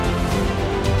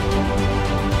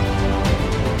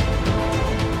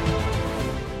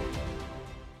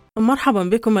مرحبا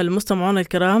بكم المستمعون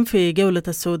الكرام في جولة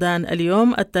السودان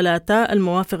اليوم الثلاثاء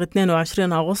الموافق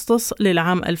 22 أغسطس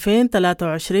للعام 2023،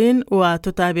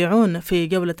 وتتابعون في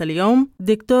جولة اليوم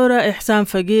دكتورة إحسان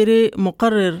فقيري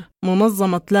مقرر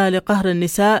منظمة لا لقهر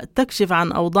النساء تكشف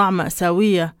عن أوضاع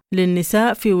مأساوية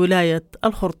للنساء في ولاية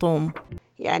الخرطوم.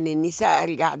 يعني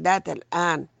النساء القعدات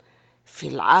الآن في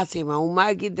العاصمة وما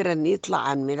قدرن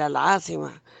يطلعن من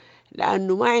العاصمة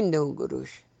لأنه ما عندهم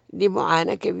قروش، دي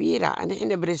معاناة كبيرة.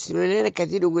 احنا برسلوا لنا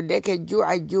كثير ويقول لك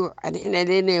الجوع الجوع، احنا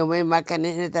لنا يومين ما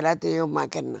كنا، احنا 3 يوم ما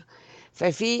كنا،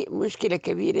 ففي مشكلة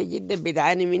كبيرة جدا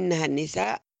بتعاني منها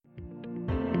النساء.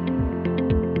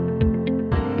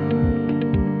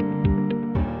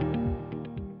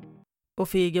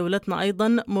 وفي جولتنا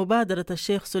أيضا مبادرة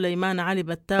الشيخ سليمان علي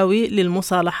بتاوي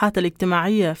للمصالحات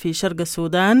الاجتماعية في شرق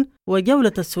السودان،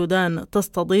 وجولة السودان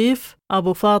تستضيف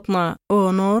أبو فاطمة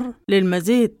أونور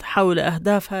للمزيد حول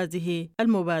أهداف هذه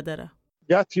المبادرة.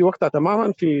 جاءت في وقتها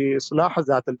تماما في إصلاح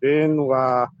ذات البين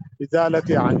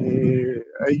وإزالة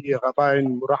أي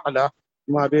غبائن مرحلة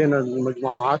ما بين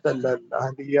المجموعات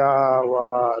الأهلية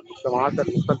والمجتمعات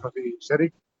المختلفة في الشرق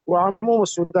وعموم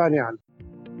السودان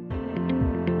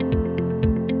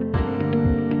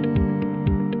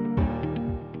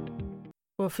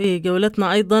وفي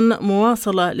جولتنا أيضا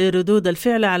مواصلة لردود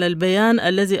الفعل على البيان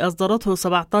الذي أصدرته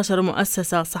 17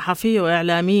 مؤسسة صحفية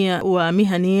وإعلامية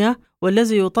ومهنية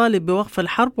والذي يطالب بوقف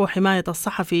الحرب وحماية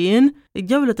الصحفيين.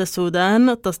 جولة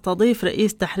السودان تستضيف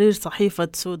رئيس تحرير صحيفة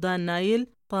سودان نايل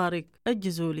طارق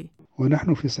الجزولي.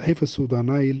 ونحن في صحيفة سودان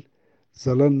نايل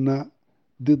ظللنا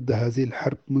ضد هذه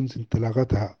الحرب منذ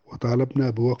انطلاقتها، وطالبنا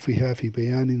بوقفها في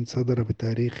بيان صدر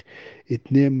بتاريخ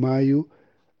 2 مايو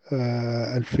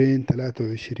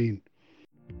 2023.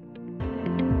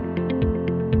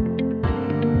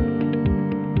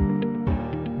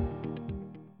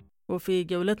 وفي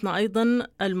جولتنا أيضا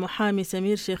المحامي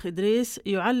سمير شيخ إدريس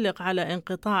يعلق على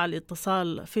انقطاع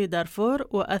الاتصال في دارفور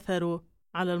وأثره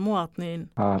على المواطنين.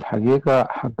 الحقيقة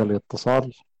حق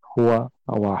الاتصال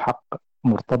هو حق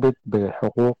مرتبط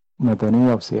بحقوق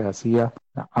مدنية وسياسية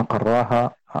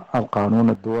أقرها القانون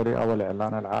الدولي أو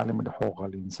الإعلان العالمي لحقوق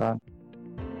الإنسان.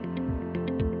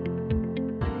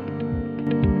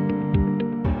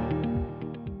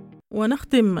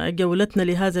 ونختم جولتنا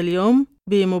لهذا اليوم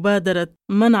بمبادرة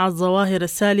منع الظواهر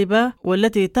السالبة،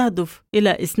 والتي تهدف إلى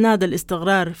إسناد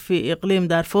الاستقرار في إقليم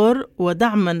دارفور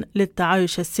ودعما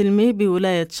للتعايش السلمي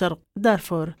بولاية شرق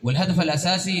دارفور. والهدف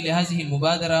الأساسي لهذه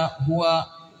المبادرة هو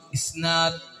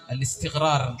إسناد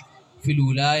الاستقرار في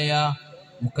الولاية،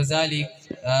 وكذلك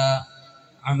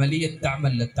عملية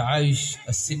تعمل للتعايش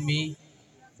السلمي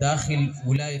داخل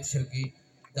ولاية شرق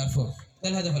دارفور. ده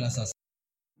الهدف الأساسي.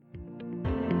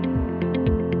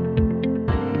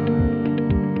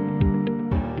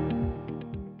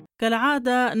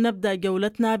 كالعادة نبدأ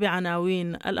جولتنا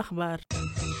بعناوين الأخبار.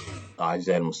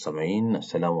 أعزائي المستمعين،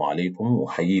 السلام عليكم،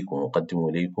 وحييكم وأقدم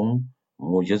إليكم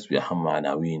موجز بأهم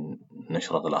عناوين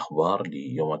نشرة الأخبار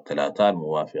ليوم الثلاثاء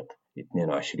الموافق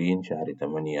 22 شهر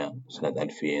 8 سنة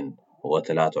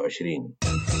 2023.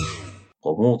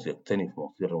 غموض يكتنف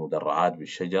مصير المدرعات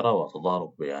بالشجرة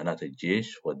وتضارب بيانات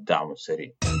الجيش والدعم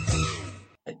السريع.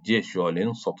 الجيش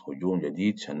يعلن سطو هجوم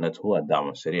جديد شنته الدعم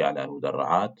السريع على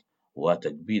المدرعات،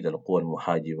 وتكبيد القوى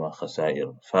المحاجمة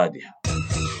خسائر فادحة.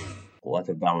 قوات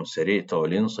الدعم السريع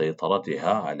تعلن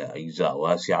سيطرتها على أجزاء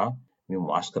واسعة من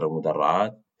معسكر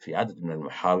المدرعات في عدد من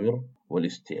المحاور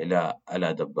والاستعلاء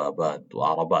على دبابات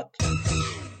وعربات.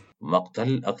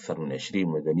 مقتل أكثر من 20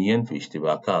 مدنيا في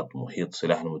اشتباكات محيط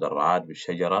سلاح المدرعات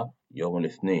بالشجرة يوم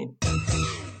الاثنين.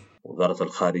 وزارة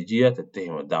الخارجية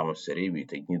تتهم الدعم السريع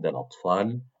بتجنيد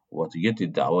الأطفال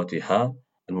وتجدد دعوتها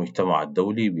المجتمع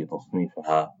الدولي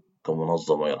بتصنيفها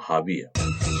كمنظمة إرهابية.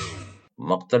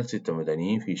 مقتل 6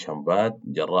 مدنيين في شمبات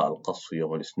جراء القصف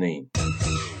يوم الاثنين.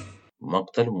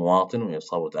 مقتل مواطن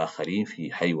وإصابة آخرين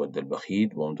في حي ود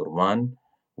البخيت ومدرمان،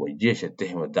 والجيش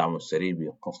اتهم الدعم السريع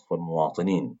بقصف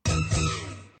المواطنين.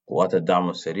 قوات الدعم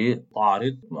السريع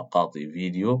تعرض مقاطع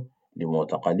فيديو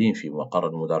لمعتقلين في مقر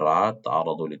المدرعات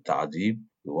تعرضوا للتعذيب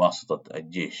بواسطة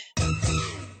الجيش.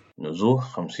 نزوح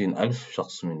 50,000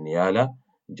 شخص من نيالة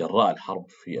جراء الحرب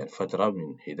في الفترة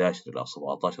من 11 إلى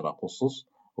 17 أغسطس،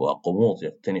 وقموض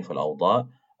يكتنف الأوضاع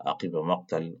عقب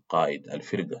مقتل قائد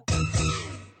الفرقة.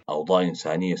 أوضاع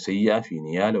إنسانية سيئة في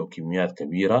نيالة وكميات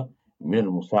كبيرة من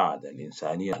المساعدة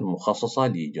الإنسانية المخصصة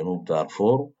لجنوب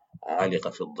دارفور عالقة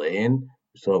في الضعين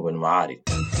بسبب المعارك.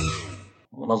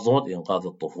 منظمة إنقاذ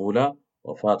الطفولة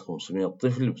وفاة 500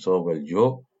 طفل بسبب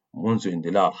الجوع منذ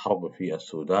اندلاع الحرب في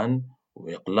السودان،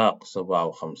 وإغلاق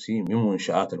 57 من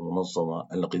منشآت المنظمة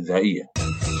الغذائية.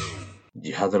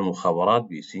 جهاز المخابرات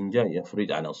بسنجا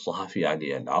يفرج عن الصحفي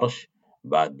علي العرش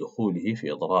بعد دخوله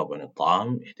في إضراب عن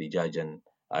الطعام احتجاجا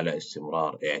على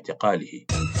استمرار اعتقاله.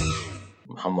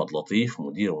 محمد لطيف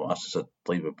مدير مؤسسة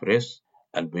طيبة بريس: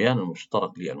 البيان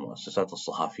المشترك للمؤسسات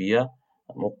الصحفية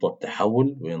نقطة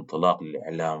تحول وانطلاق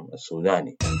للإعلام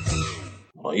السوداني.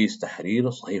 رئيس تحرير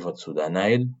صحيفة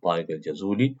سودانايل طارق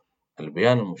الجزولي: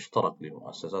 البيان المشترك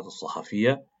للمؤسسات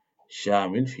الصحفية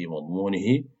شامل في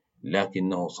مضمونه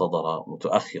لكنه صدر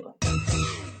متأخرا.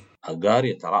 أغار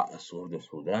يترأس وفد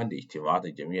السودان لاجتماعات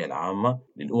الجمعية العامة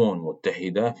للأمم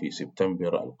المتحدة في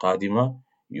سبتمبر القادمة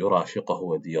يرافقه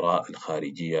وزيراء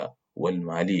الخارجية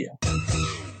والمالية.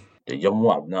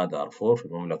 تجمع أبناء دارفور في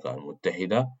المملكة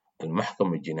المتحدة: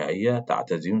 المحكمة الجنائية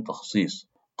تعتزم تخصيص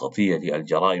قضية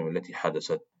الجرائم التي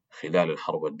حدثت خلال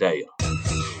الحرب الدائرة.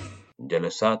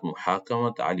 جلسات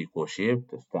محاكمة علي كوشيب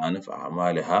تستأنف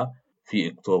أعمالها في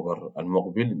أكتوبر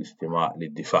المقبل للاستماع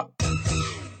للدفاع.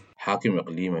 حاكم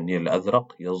إقليم النيل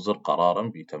الأزرق يصدر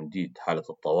قرارا بتمديد حالة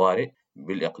الطوارئ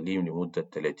بالإقليم لمدة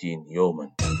 30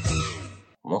 يوما.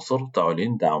 مصر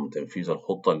تعلن دعم تنفيذ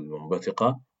الخطة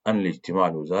المنبثقة عن الاجتماع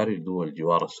الوزاري لدول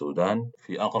جوار السودان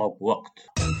في أقرب وقت.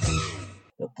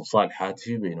 اتصال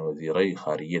هاتفي بين وزيري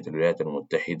خارجية الولايات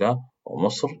المتحدة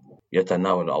ومصر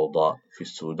يتناول الأوضاع في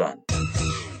السودان.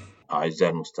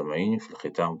 أعزائي المستمعين، في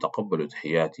الختام تقبلوا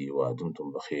تحياتي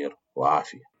ودمتم بخير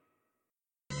وعافية.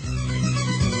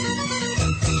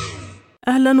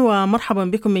 أهلا ومرحبا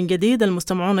بكم من جديد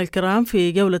المستمعون الكرام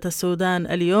في جولة السودان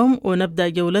اليوم، ونبدأ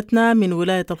جولتنا من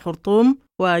ولاية الخرطوم.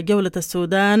 وجولة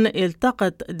السودان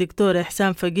التقت دكتور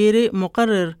إحسان فقيري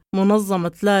مقرر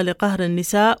منظمة لا لقهر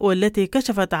النساء، والتي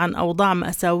كشفت عن أوضاع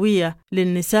مأساوية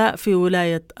للنساء في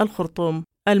ولاية الخرطوم.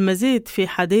 المزيد في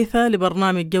حديثة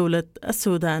لبرنامج جولة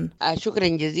السودان. شكرا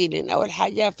جزيلا. أول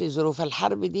حاجة، في ظروف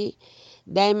الحرب دي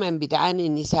دايما بتعاني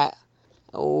النساء،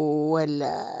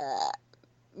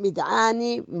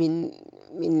 بتعاني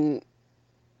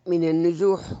من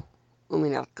النزوح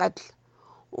ومن القتل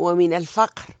ومن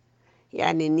الفقر.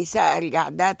 يعني النساء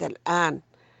القعدات الآن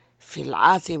في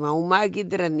العاصمة وما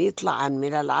قدرن يطلعن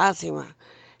من العاصمة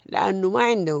لأنه ما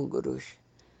عندهم قروش،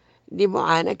 دي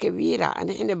معاناة كبيرة.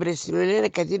 نحن برسلوا لنا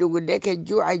كثير يقول لك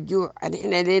الجوع الجوع،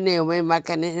 نحن لنا يومين ما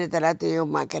كنا، نحن 3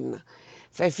 يوم ما كنا.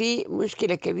 ففي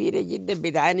مشكلة كبيرة جدا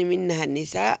بتعاني منها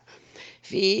النساء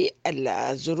في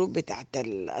الظروف بتاعت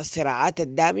الصراعات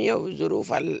الدامية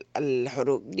وظروف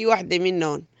الحروب. دي واحدة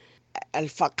منهم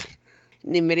الفقر.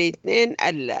 نمرة 2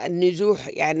 النزوح.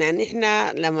 يعني نحن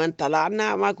لما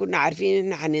طلعنا ما كنا عارفين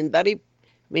إن حننضرب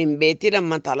من بيتي.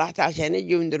 لما طلعت عشان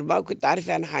اجي من درباو كنت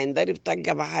عارفة أنا حنضرب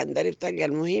طقة، ما حنضرب طقة.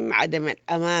 المهم عدم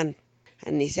الأمان.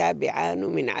 النساء بيعانوا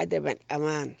من عدم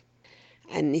الأمان.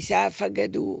 النساء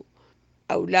فقدوا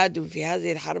أولادهم في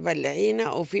هذه الحرب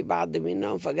اللعينة، وفي بعض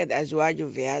منهم فقد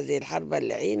أزواجهم في هذه الحرب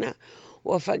اللعينة،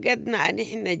 وفقدنا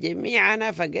نحن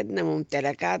جميعنا فقدنا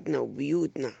ممتلكاتنا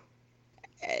وبيوتنا.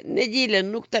 نجي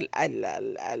للنقطة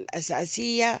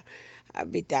الأساسية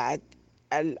بتاعت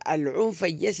العنف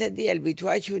الجسدي اللي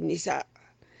بتواجهه النساء.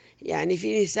 يعني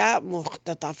في نساء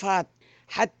مختطفات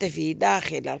حتى في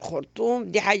داخل الخرطوم.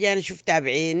 دي حاجة أنا شفتها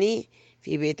بعيني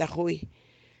في بيت أخوي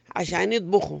عشان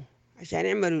يطبخوا، عشان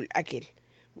يعملوا الأكل.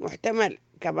 محتمل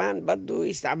كمان برضو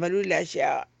يستعملوا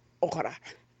لأشياء أخرى.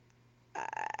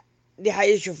 دي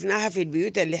حاجة شفناها في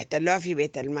البيوت اللي احتلوها في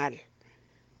بيت المال،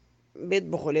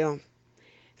 بيطبخوا لهم.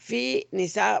 في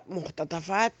نساء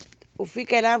مختطفات، وفي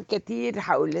كلام كتير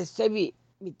حول السبي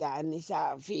بتاع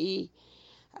النساء في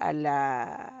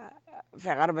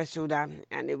غرب السودان.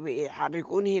 يعني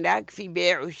بيحركون هناك في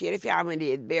بيع وشراء، في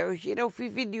عملية بيع وشراء.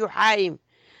 وفي فيديو حايم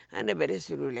أنا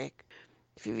برسله لك،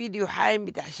 في فيديو حايم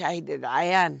بتاع شاهد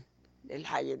العيان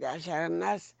للحاجة دي، عشان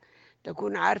الناس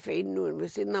تكون عارفة إنه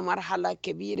وصلنا مرحلة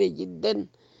كبيرة جدا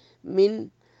من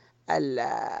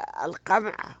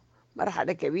القمع،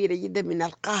 مرحلة كبيرة جدا من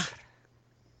القهر.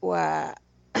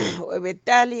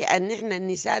 وبالتالي أن إحنا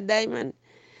النساء دايما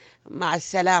مع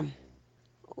السلام،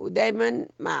 ودايما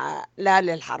مع لا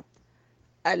للحرب.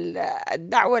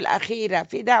 الدعوة الأخيرة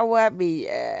في دعوة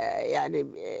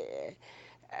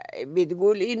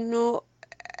بتقول إنه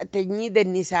تجنيد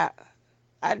النساء.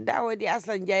 الدعوة دي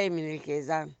أصلا جاية من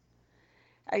الكيزان.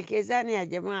 الكيزان يا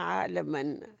جماعة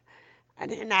لما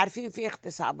نحن عارفين في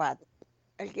اغتصابات،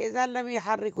 الكيزان لم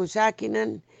يحركوا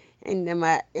ساكنا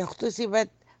عندما اغتصبت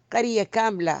قرية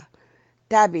كاملة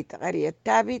قرية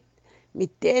تابت.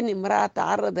 200 امرأة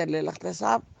تعرضت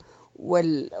للاغتصاب،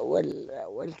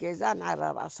 والكيزان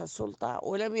على رأس السلطة،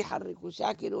 ولم يحركوا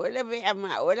ساكن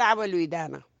ولا عملوا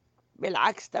إدانة.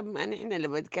 بالعكس، تم نحن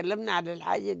لما تكلمنا على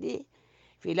الحاجة دي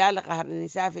في لا لقهر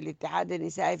النساء في الاتحاد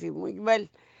النسائي في مجمل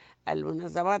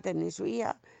المنظمات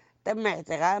النسوية، تم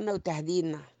اعتقالنا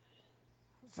وتهديدنا.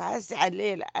 فهسه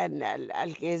عليه أن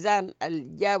الكيزان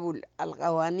اللي جابوا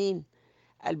القوانين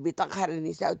اللي بتقهر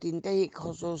النساء وتنتهك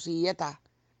خصوصيتها،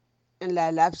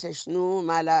 لا لابسة شنو،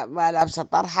 ما لابسة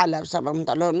طرحة، لابسة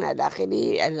بنطلون إلى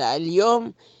آخره.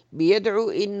 اليوم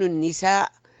بيدعوا إنه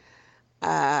النساء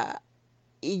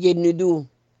يجندوه،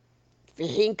 في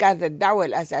حين كانت الدعوة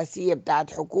الأساسية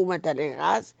بتاعت حكومة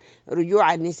الإغاث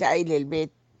رجوع النساء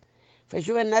للبيت.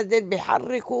 فشوف الناس دي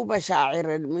بيحركوا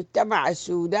مشاعر المجتمع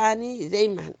السوداني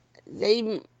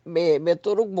زي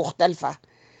بطرق مختلفة.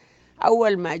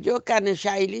 أول ما جو كانوا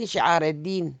شايلين شعار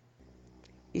الدين،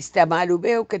 استمالوا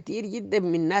به كتير جدا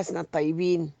من ناسنا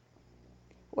الطيبين،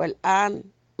 والآن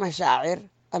مشاعر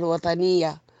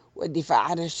الوطنية والدفاع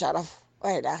عن الشرف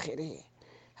وإلى آخره.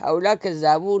 هؤلاء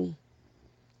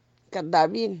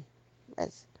كذابين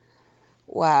بس.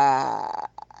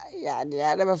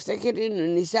 ويعني أنا بفتكر إنه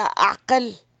النساء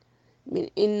أعقل من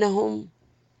إنهم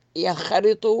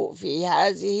ينخرطوا في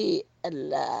هذه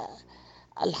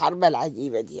الحرب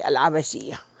العجيبة دي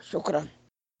العبثية. شكرا.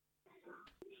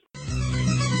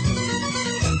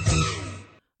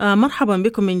 مرحبا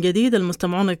بكم من جديد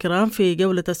المستمعون الكرام في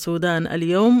جولة السودان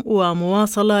اليوم،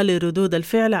 ومواصلة لردود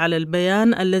الفعل على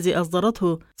البيان الذي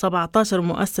أصدرته 17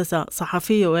 مؤسسة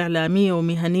صحفية وإعلامية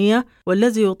ومهنية،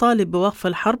 والذي يطالب بوقف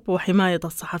الحرب وحماية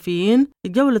الصحفيين.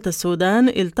 جولة السودان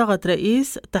التقت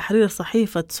رئيس تحرير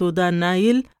صحيفة سودان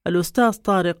نايل الأستاذ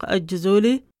طارق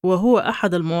الجزولي، وهو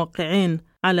أحد الموقعين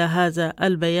على هذا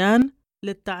البيان،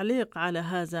 للتعليق على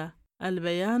هذا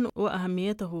البيان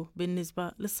وأهميته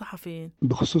بالنسبة للصحفيين.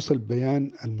 بخصوص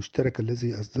البيان المشترك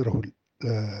الذي أصدره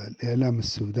الإعلام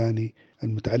السوداني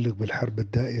المتعلق بالحرب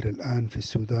الدائرة الآن في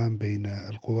السودان بين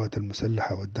القوات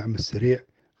المسلحة والدعم السريع،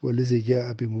 والذي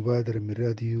جاء بمبادرة من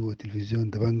راديو وتلفزيون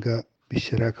دبنقا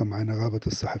بالشراكة مع نقابة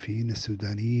الصحفيين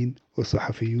السودانيين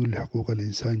وصحفيون لحقوق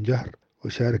الإنسان جهر،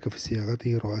 وشارك في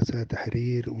صياغته رؤساء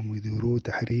تحرير ومديرو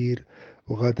تحرير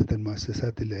وقادة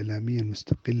المؤسسات الإعلامية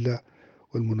المستقلة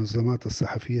والمنظمات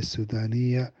الصحفية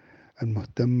السودانية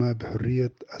المهتمة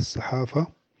بحرية الصحافة.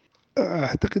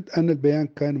 أعتقد أن البيان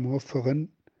كان موفقا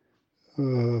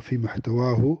في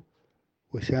محتواه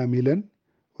وشاملا،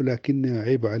 ولكن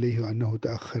يعيب عليه أنه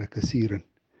تأخر كثيرا.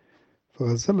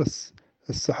 فظل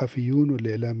الصحفيون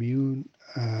والإعلاميون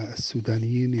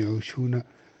السودانيين يعيشون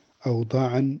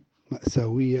أوضاعا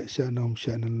مأساوية، شأنهم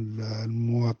شأن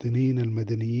المواطنين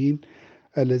المدنيين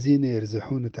الذين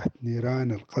يرزحون تحت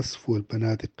نيران القصف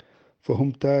والبنادق،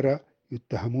 فهم تارة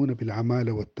يتهمون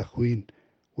بالعمالة والتخوين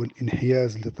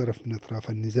والانحياز لطرف من أطراف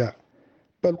النزاع،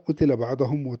 بل قتل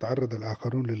بعضهم وتعرض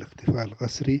الآخرون للاختفاء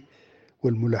القسري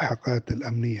والملاحقات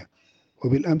الأمنية.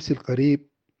 وبالأمس القريب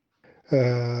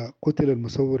قتل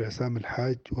المصور عصام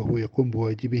الحاج وهو يقوم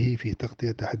بواجبه في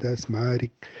تغطية أحداث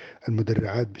معارك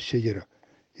المدرعات بالشجرة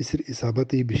إثر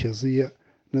إصابته بشظية،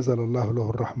 نزل الله له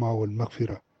الرحمة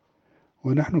والمغفرة.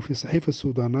 ونحن في صحيفة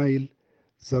السودان نايل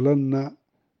ظللنا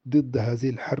ضد هذه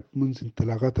الحرب منذ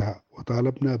انطلاقتها،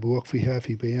 وطالبنا بوقفها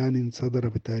في بيان صدر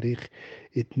بتاريخ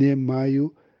 2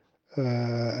 مايو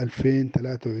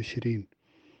 2023.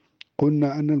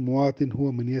 قلنا أن المواطن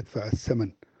هو من يدفع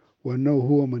الثمن، وأنه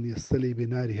هو من يصطلي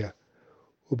بنارها،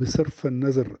 وبصرف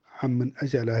النظر عن من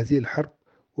أجعل هذه الحرب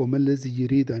وما الذي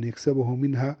يريد أن يكسبه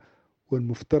منها،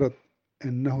 والمفترض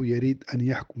أنه يريد أن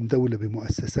يحكم دولة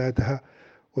بمؤسساتها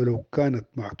ولو كانت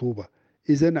معطوبة.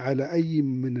 إذن على أي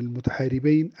من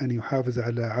المتحاربين أن يحافظ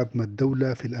على عظم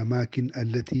الدولة في الأماكن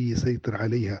التي يسيطر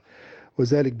عليها،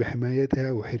 وذلك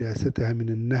بحمايتها وحراستها من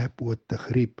النهب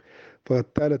والتخريب. فقد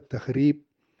طال التخريب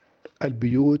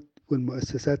البيوت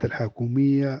والمؤسسات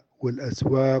الحكومية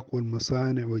والأسواق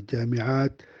والمصانع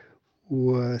والجامعات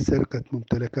وسرقة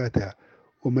ممتلكاتها،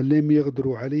 ومن لم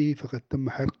يقدروا عليه فقد تم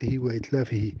حرقه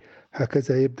وإتلافه.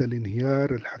 هكذا يبدأ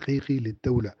الانهيار الحقيقي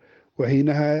للدولة،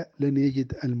 وحينها لن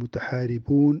يجد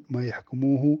المتحاربون ما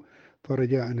يحكموه.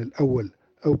 فرجاء الأول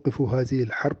أوقفوا هذه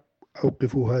الحرب،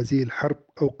 أوقفوا هذه الحرب،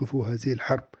 أوقفوا هذه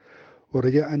الحرب.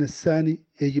 ورجاء الثاني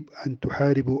يجب أن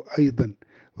تحاربوا أيضا.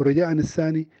 ورجاء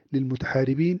الثاني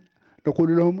للمتحاربين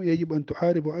نقول لهم يجب أن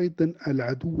تحاربوا أيضا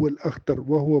العدو الأخطر،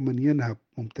 وهو من ينهب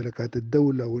ممتلكات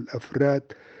الدولة والأفراد.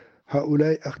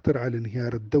 هؤلاء أخطر على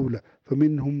انهيار الدولة،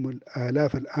 فمنهم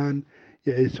الآلاف الآن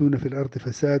يعيشون في الأرض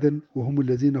فسادا، وهم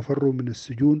الذين فروا من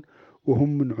السجون،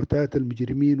 وهم من عتاة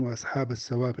المجرمين وأصحاب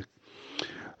السوابق.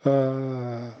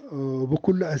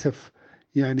 وبكل أسف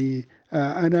يعني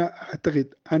أنا أعتقد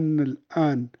أن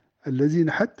الآن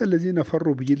حتى الذين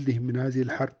فروا بجلدهم من هذه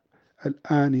الحرب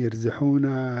الآن يرزحون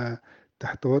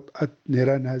تحت وطأة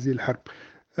نيران هذه الحرب.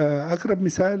 أقرب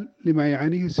مثال لما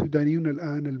يعانيه السودانيون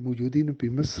الآن الموجودين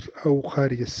بمصر أو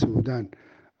خارج السودان،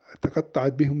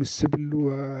 تقطعت بهم السبل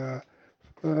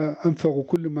وأنفقوا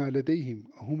كل ما لديهم.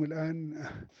 هم الآن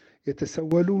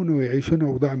يتسولون ويعيشون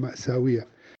أوضاع مأساوية.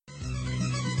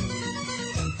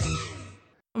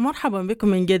 مرحبا بكم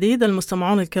من جديد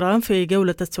المستمعون الكرام في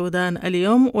جولة السودان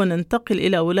اليوم، وننتقل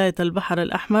إلى ولاية البحر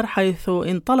الأحمر، حيث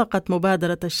انطلقت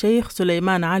مبادرة الشيخ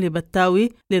سليمان علي بتاوي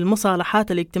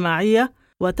للمصالحات الاجتماعية،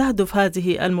 وتهدف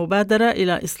هذه المبادرة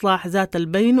إلى إصلاح ذات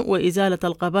البين وإزالة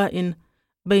القبائن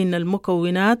بين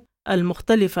المكونات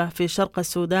المختلفة في شرق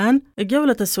السودان.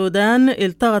 جولة السودان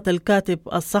التقت الكاتب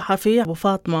الصحفي أبو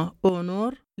فاطمة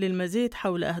أونور للمزيد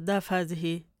حول أهداف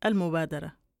هذه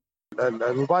المبادرة.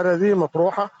 المبادرة دي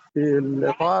مطروحة في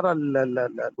الإطار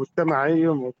المجتمعي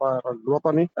والإطار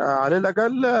الوطني، على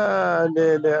الأقل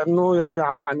لأنه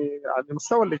يعني على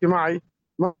المستوى الاجتماعي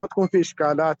ما تكون في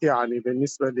إشكالات يعني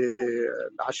بالنسبة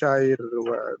للعشائر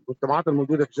والمجتمعات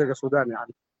الموجودة في شرق السودان،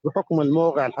 يعني بحكم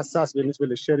الموقع الحساس بالنسبة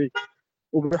للشرق،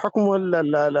 وبحكم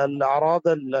الأعراض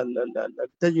اللي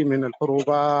تجي من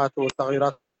الحروبات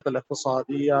والتغييرات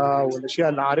الاقتصادية والأشياء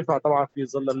اللي عارفها طبعا في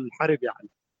ظل الحرب يعني.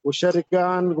 والشرق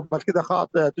كان قبل كده خاض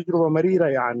تجربة مريرة،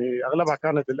 يعني أغلبها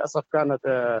كانت للأسف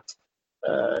كانت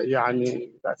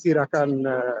يعني تأثيرها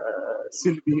كان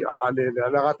سلبي على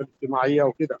العلاقات الاجتماعية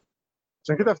وكده.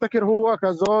 عشان كده أفتكر هو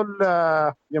كزول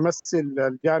يمثل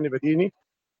الجانب الديني،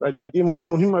 فدي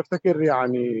مهمة أفتكر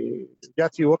يعني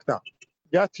جات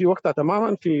في وقتها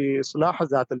تماما في إصلاح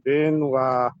ذات البين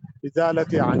وإزالة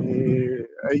يعني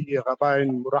أي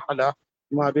قبائل مرحلة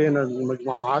ما بين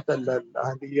المجموعات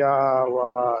الأهلية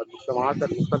والمجتمعات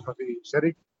المختلفة في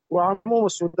الشرق وعموم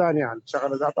السودان. يعني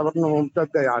شغلة ذات أمرنا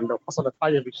ممتدة، يعني لو حصلت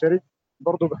حاجة في الشرق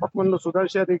برضه بحكم انه السودان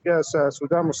شرق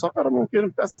سودان مستقر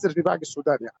ممكن تاثر في باقي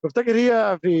السودان. يعني بفتكر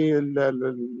هي في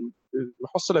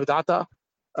المحصله بتاعتها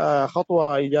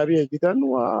خطوه ايجابيه جدا،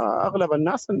 واغلب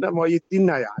الناس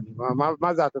مؤيدينها، يعني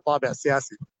ما ذات طابع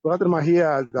سياسي بقدر ما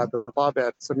هي ذات طابع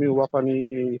تسميه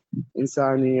وطني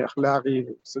انساني اخلاقي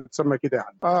تسمى كده.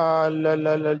 يعني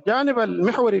الجانب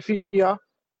المحوري فيها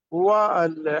هو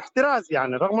الاحتراز،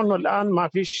 يعني رغم انه الان ما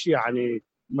فيش يعني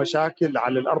مشاكل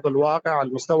على الارض الواقع على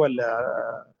المستوى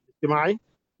الاجتماعي،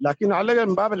 لكن على الاقل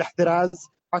من باب الاحتراز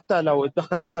حتى لو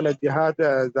دخل الجهاد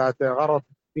ذات غرض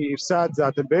في افساد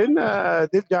ذات البين،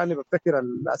 دي الجانب افتكر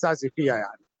الاساسي فيها.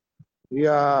 يعني هي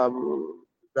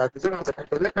ذات زي ما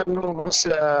ذكرت لك انه بس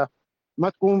ما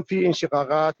تكون في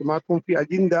انشقاقات، ما تكون في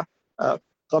اجنده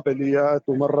قبليه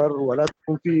تمرر، ولا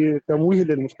تكون في تمويه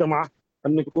للمجتمع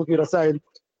انه يكون في رسائل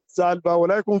سالبه،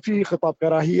 ولا يكون في خطاب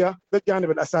كراهيه. ده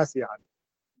الجانب الاساسي يعني،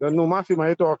 لانه ما في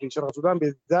ما يدعو في شرق السودان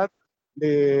بالذات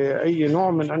لاي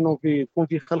نوع من انه يكون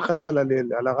في خلخله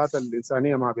للعلاقات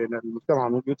الانسانيه ما بين المجتمع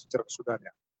الموجود في شرق السودان.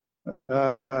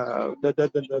 يعني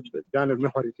ده الجانب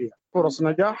المحوري فيها. فرص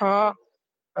نجاحها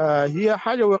هي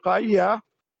حاجه وقائيه،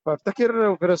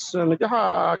 فافتكر فرص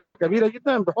نجاحها كبيره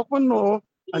جدا بحكم انه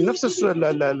النفس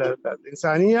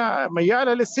الانسانيه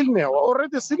مياله للسلميه،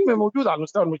 واوريدي السلميه موجوده على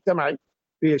المستوى المجتمعي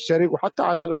في الشرق وحتى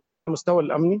على المستوى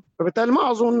الامني. فبالتالي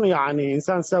ما اظن يعني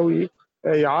انسان سوي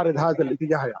يعارض هذا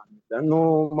الاتجاه، يعني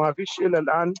لانه ما فيش الى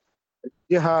الان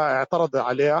جهه اعترض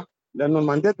عليها، لانه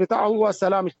المانديت بتاعه هو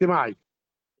سلام اجتماعي.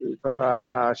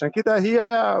 فعشان كده هي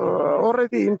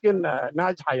اوريدي يمكن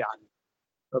ناجحه يعني،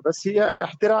 بس هي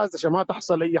احتراز عشان ما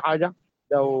تحصل اي حاجه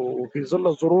لو في ظل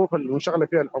الظروف المنشغله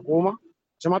فيها الحكومه،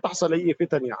 عشان ما تحصل اي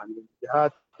فتن يعني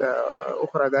جهات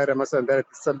اخرى دايره مثلا دايره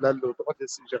تتسلل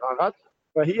وتحدث انشقاقات.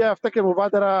 فهي افتكر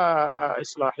مبادره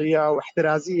اصلاحيه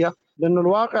واحترازيه، لانه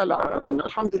الواقع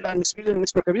الحمد لله نسبيا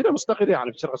نسبه كبيره مستقر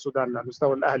يعني في شرق السودان على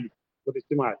المستوى الاهلي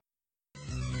والاجتماعي.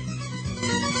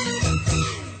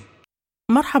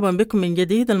 مرحبا بكم من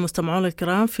جديد المستمعون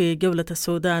الكرام في جولة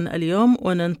السودان اليوم،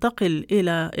 وننتقل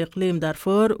إلى إقليم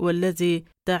دارفور، والذي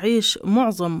تعيش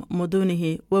معظم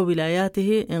مدنه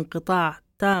وولاياته انقطاع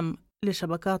تام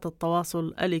لشبكات التواصل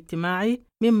الاجتماعي،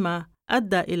 مما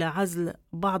أدى إلى عزل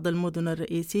بعض المدن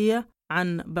الرئيسية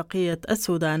عن بقية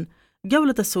السودان.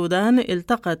 جولة السودان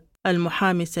التقت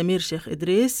المحامي سمير شيخ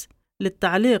إدريس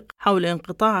للتعليق حول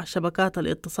انقطاع شبكات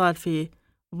الاتصال في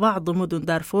بعض مدن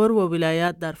دارفور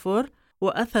وولايات دارفور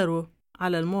وأثره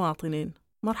على المواطنين.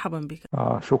 مرحبا بك.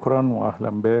 شكرا وأهلا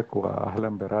بك وأهلا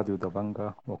براديو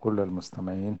دبنقا وكل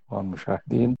المستمعين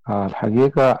والمشاهدين.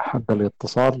 الحقيقة حق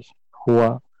الاتصال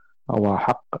هو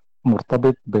حق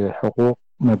مرتبط بحقوق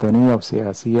مدنية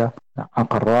وسياسية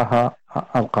أقرها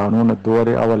القانون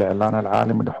الدولي أو الإعلان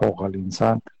العالمي لحقوق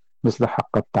الإنسان، مثل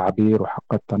حق التعبير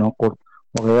وحق التنقل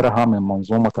وغيرها من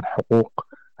منظومة الحقوق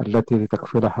التي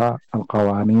تكفلها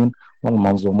القوانين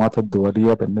والمنظومات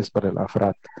الدولية بالنسبة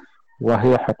للأفراد،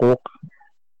 وهي حقوق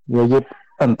يجب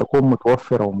أن تكون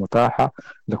متوفرة ومتاحة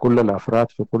لكل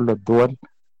الأفراد في كل الدول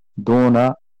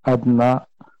دون أدنى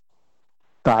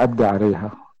تعدي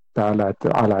عليها،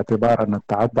 على اعتبار أن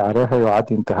التعدي عليها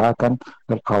يعد انتهاكا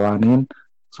للقوانين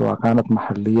سواء كانت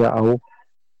محلية أو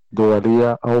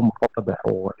دولية أو مرتبطة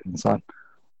بحقوق الإنسان.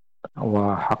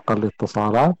 وحق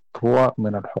الاتصالات هو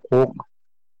من الحقوق،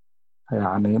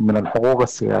 يعني من الحقوق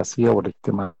السياسية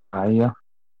والاجتماعية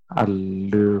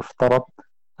اللي يفترض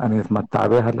أن يتمتع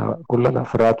بها كل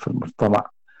الأفراد في المجتمع.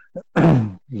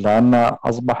 لأن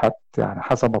أصبحت يعني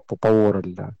حسب التطور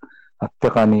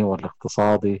التقني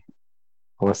والاقتصادي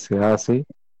والسياسي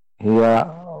هي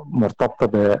مرتبطة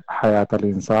بحياة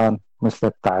الإنسان، مثل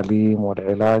التعليم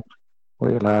والعلاج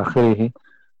وإلى آخره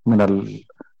من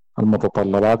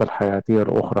المتطلبات الحياتية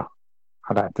الأخرى،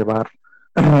 على اعتبار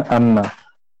أن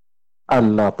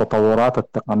التطورات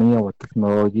التقنية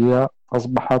والتكنولوجية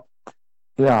أصبحت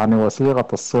يعني وسيلة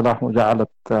الصلة، وجعلت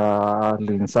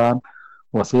الإنسان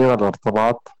وسيلة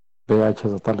الارتباط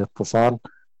بأجهزة الاتصال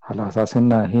على أساس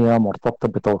أنها هي مرتبطة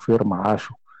بتوفير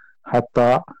معاشه،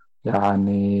 حتى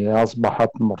يعني أصبحت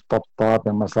مرتبطة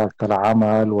بمسألة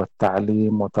العمل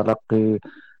والتعليم وتلقي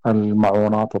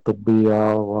المعونات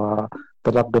الطبية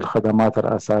وتلقي الخدمات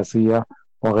الأساسية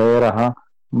وغيرها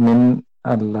من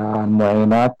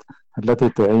المعينات التي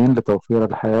تعين لتوفير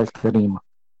الحياة الكريمة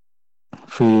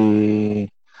في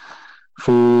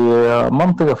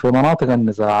في مناطق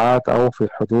النزاعات أو في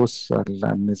حدوث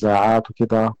النزاعات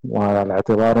وكده. وعلى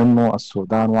اعتبار أنه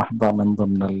السودان واحدة من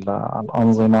ضمن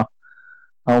الأنظمة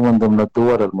أو من ضمن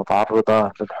الدول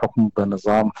المتعرضة للحكم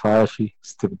بنظام فاشي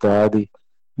استبدادي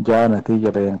جاء نتيجة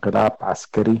لانقلاب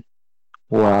عسكري،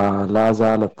 لا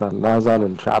زال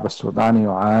الشعب السوداني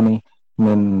يعاني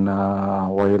من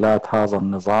ويلات هذا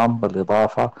النظام،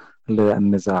 بالإضافة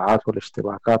للنزاعات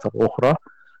والاشتباكات الأخرى.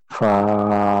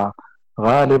 فغالبا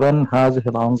هذه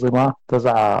الأنظمة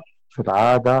تسعى في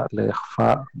العادة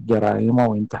لإخفاء جرائمها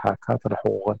وانتهاكات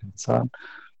حقوق الإنسان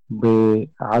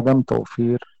بعدم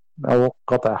توفير أو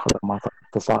قطع خدمات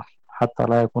الاتصال، حتى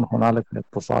لا يكون هنالك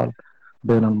اتصال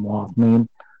بين المواطنين،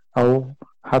 أو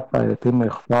حتى يتم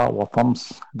إخفاء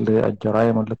وطمس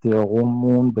للجرائم التي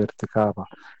يقومون بارتكابها،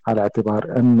 على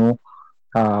اعتبار أنه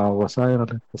وسائل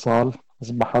الاتصال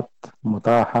أصبحت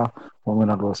متاحة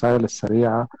ومن الوسائل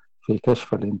السريعة في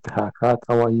كشف الانتهاكات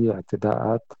أو أي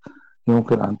اعتداءات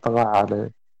يمكن أن تقع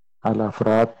على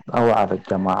الأفراد أو على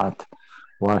الجماعات.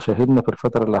 وشهدنا في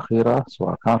الفترة الأخيرة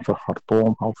سواء كان في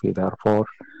الخرطوم أو في دارفور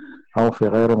أو في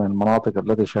غيرها من المناطق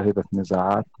التي شهدت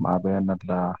نزاعات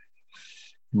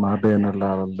ما بين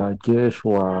الجيش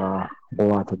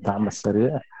وقوات الدعم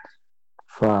السريع،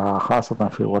 فخاصة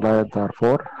في ولاية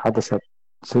دارفور حدثت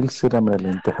سلسلة من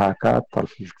الانتهاكات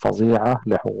الفظيعة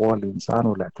لحقوق الإنسان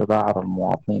والاعتداء على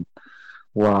المواطنين.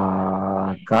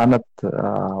 وكانت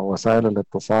وسائل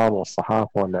الاتصال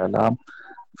والصحافة والإعلام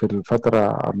في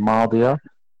الفترة الماضية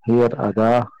هي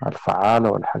الأداة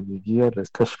الفعالة والحقيقية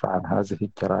للكشف عن هذه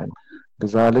الجرائم.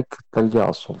 لذلك تلجأ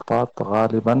السلطات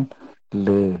غالبا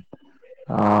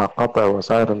لقطع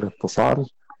وسائل الاتصال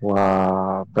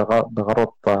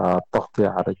وبغرض التغطية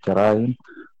على الجرائم،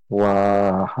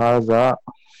 وهذا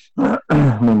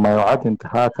مما يعد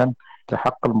انتهاكا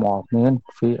لحق المواطنين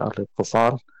في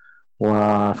الاتصال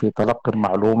وفي تلقي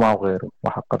المعلومة وغيره.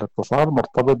 وحق الاتصال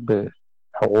مرتبط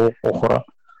بحقوق أخرى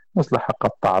مثل حق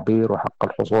التعبير وحق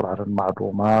الحصول على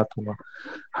المعلومات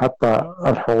وحتى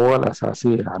الحقوق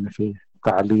الأساسية يعني في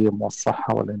التعليم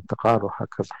والصحة والانتقال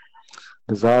وهكذا.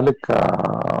 لذلك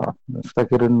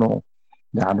نفتكر أنه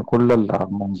يعني كل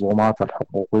المنظومات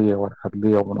الحقوقية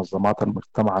والعدلية ومنظمات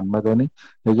المجتمع المدني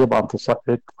يجب أن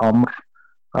تصعد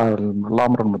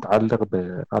الأمر المتعلق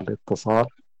بالاتصال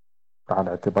على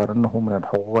اعتبار أنه من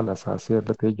الحقوق الأساسية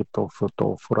التي يجب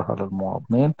توفرها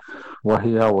للمواطنين،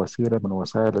 وهي وسيلة من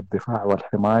وسائل الدفاع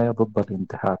والحماية ضد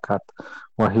الانتهاكات،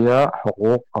 وهي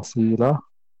حقوق أصيلة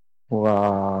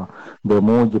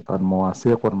وبموجب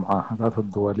المواثيق والمعاهدات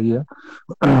الدولية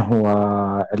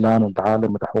وإعلان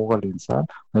العالمي لحقوق الإنسان،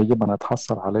 ويجب أن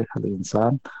يتحصل عليها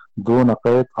الإنسان دون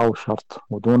قيد أو شرط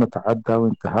ودون تعدى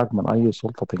وانتهاك من أي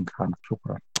سلطة كانت.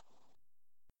 شكرا.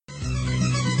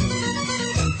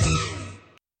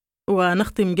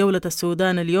 ونختم جولة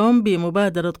السودان اليوم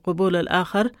بمبادرة قبول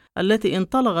الآخر التي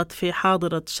انطلقت في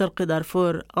حاضرة شرق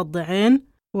دارفور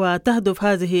الضعين، وتهدف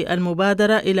هذه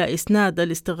المبادرة إلى إسناد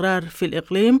الاستقرار في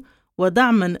الإقليم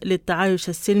ودعما للتعايش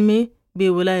السلمي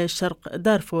بولاية شرق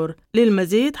دارفور.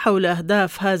 للمزيد حول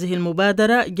أهداف هذه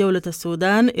المبادرة جولة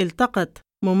السودان التقت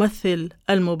ممثل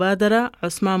المبادرة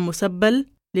عثمان مسبل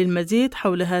للمزيد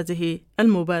حول هذه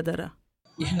المبادرة.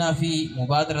 إحنا في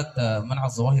مبادرة منع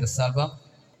الظواهر السالبة،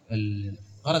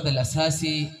 الغرض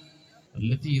الأساسي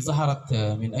التي ظهرت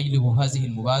من أجله هذه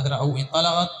المبادرة أو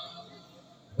انطلقت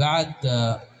بعد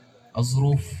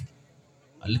الظروف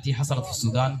التي حصلت في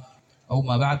السودان أو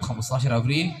ما بعد 15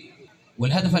 أبريل.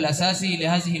 والهدف الأساسي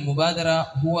لهذه المبادرة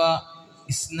هو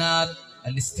إسناد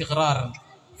الاستقرار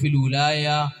في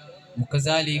الولاية،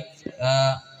 وكذلك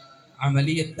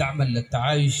عملية دعم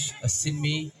التعايش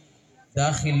السلمي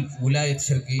داخل ولاية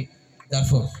شرقي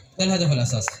دارفور. ده الهدف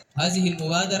الأساسي. هذه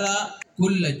المبادرة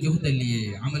كل الجهد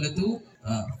اللي عملته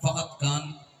فقط كان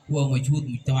هو مجهود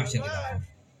مجتمع شرقي دارفور،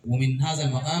 ومن هذا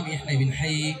المقام احنا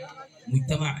بنحيي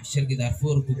مجتمع شرقي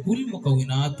دارفور بكل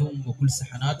مكوناتهم وكل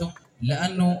سحناتهم،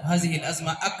 لأنه هذه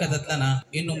الأزمة أكدت لنا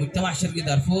إنه مجتمع شرقي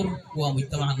دارفور هو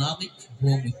مجتمع ناضج،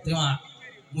 هو مجتمع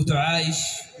متعايش،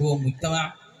 هو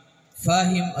مجتمع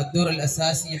فاهم الدور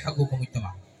الأساسي حقه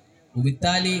كمجتمع.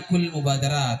 وبالتالي كل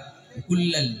المبادرات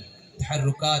وكل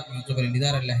التحركات من قبل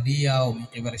الإدارة الأهلية ومن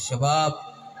قبل الشباب،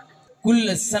 كل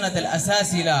السند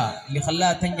الأساسي لها اللي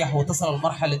خلاها تنجح وتصل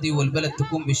المرحلة دي والبلد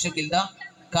تكون بالشكل ده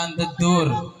كان ده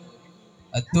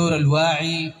الدور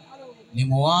الواعي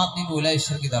لمواطن ولاية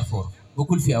شرقي دارفور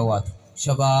بكل فئواته،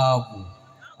 شباب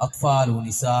وأطفال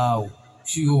ونساء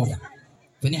وشيوخ.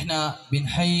 فنحن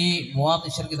بنحيي مواطن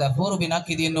شرقي دارفور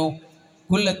وبنأكد إنه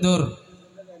كل الدور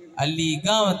اللي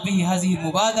قامت به هذه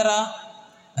المبادرة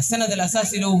السند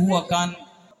الأساسي له هو كان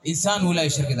إنسان ولاية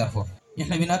شرقي دارفور.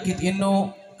 نحن بنأكد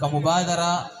إنه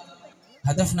كمبادرة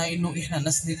هدفنا إنه إحنا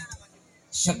نسند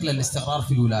شكل الاستقرار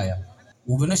في الولاية،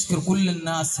 وبنشكر كل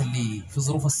الناس اللي في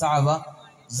الظروف الصعبة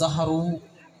ظهروا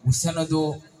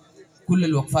وسندوا كل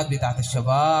الوقفات بتاعت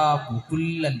الشباب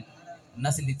وكل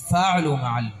الناس اللي تفاعلوا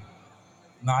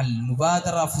مع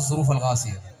المبادرة في الظروف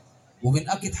القاسية.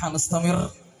 وبنأكد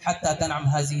حنستمر حتى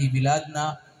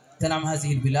تنعم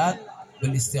هذه البلاد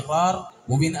بالاستقرار،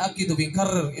 وبنأكد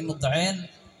وبنكرر إنه الضعين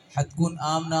حتكون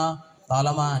آمنة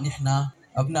طالما نحن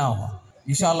أبنائها.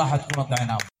 إن شاء الله حتكون الضعين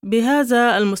آمنة.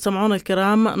 بهذا المستمعون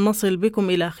الكرام نصل بكم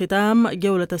إلى ختام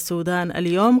جولة السودان اليوم.